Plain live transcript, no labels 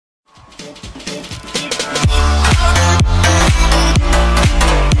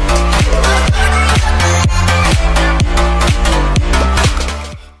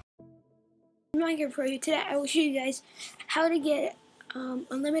Minecraft for you. Today I will show you guys how to get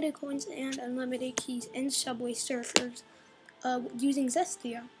unlimited coins and unlimited keys in Subway Surfers using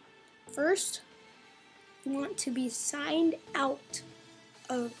Zestia. First, you want to be signed out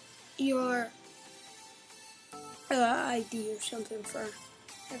of your ID or something for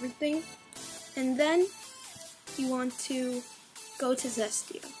everything, and then you want to go to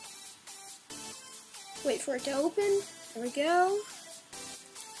Zestia. Wait for it to open. There we go.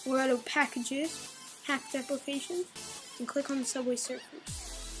 We're out of packages, hacked applications, and click on the Subway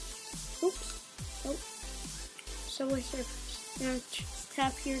Surfers. Oops. Oh. Subway Surfers. Now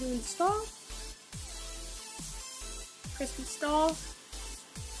tap here to install. Press install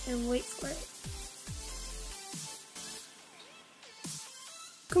and wait for it.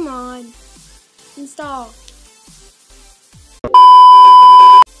 Come on. Install.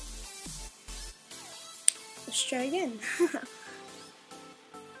 Let's try again.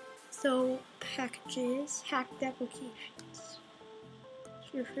 So, packages, hacked applications,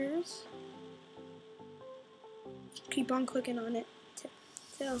 surfers. Keep on clicking on it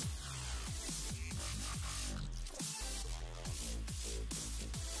till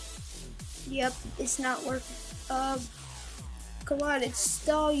yep, it's not working. Come on,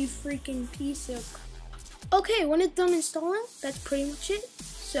 install, you freaking piece of. Okay, when it's done installing, that's pretty much it.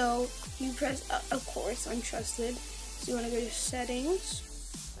 So you press, of course, untrusted. So you want to go to settings.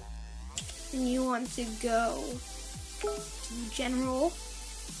 And you want to go to general,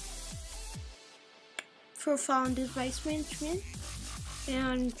 profile and device management,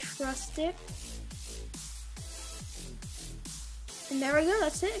 and trusted. And there we go,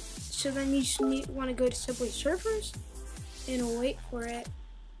 that's it. So then you just want to go to Subway Surfers and wait for it.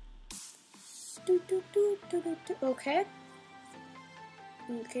 Okay.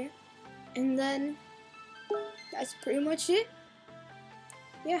 Okay. And then that's pretty much it.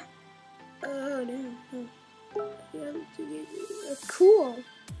 Yeah. Oh no. Cool.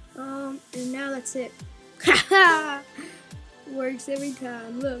 And now that's it. Works every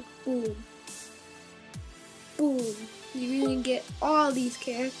time. Look, boom. Boom. You can get all these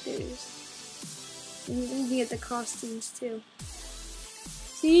characters. And you can get the costumes too.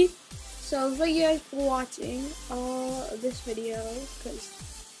 See? So thank you guys for watching all of this video, because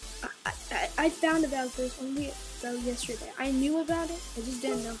I found about this only about yesterday. I knew about it, I just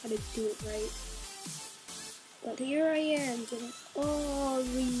didn't know how to do it right. But here I am getting all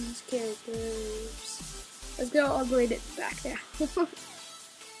these characters. Let's go upgrade it back there.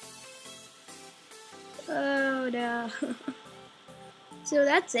 Oh no. So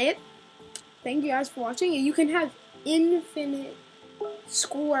that's it. Thank you guys for watching. And you can have infinite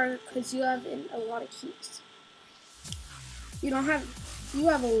score because you have a lot of keys. You have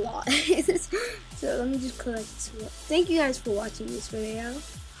a lot. So let me just collect some. Thank you guys for watching this video.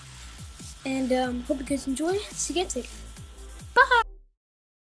 And hope you guys enjoy. See you again. Bye!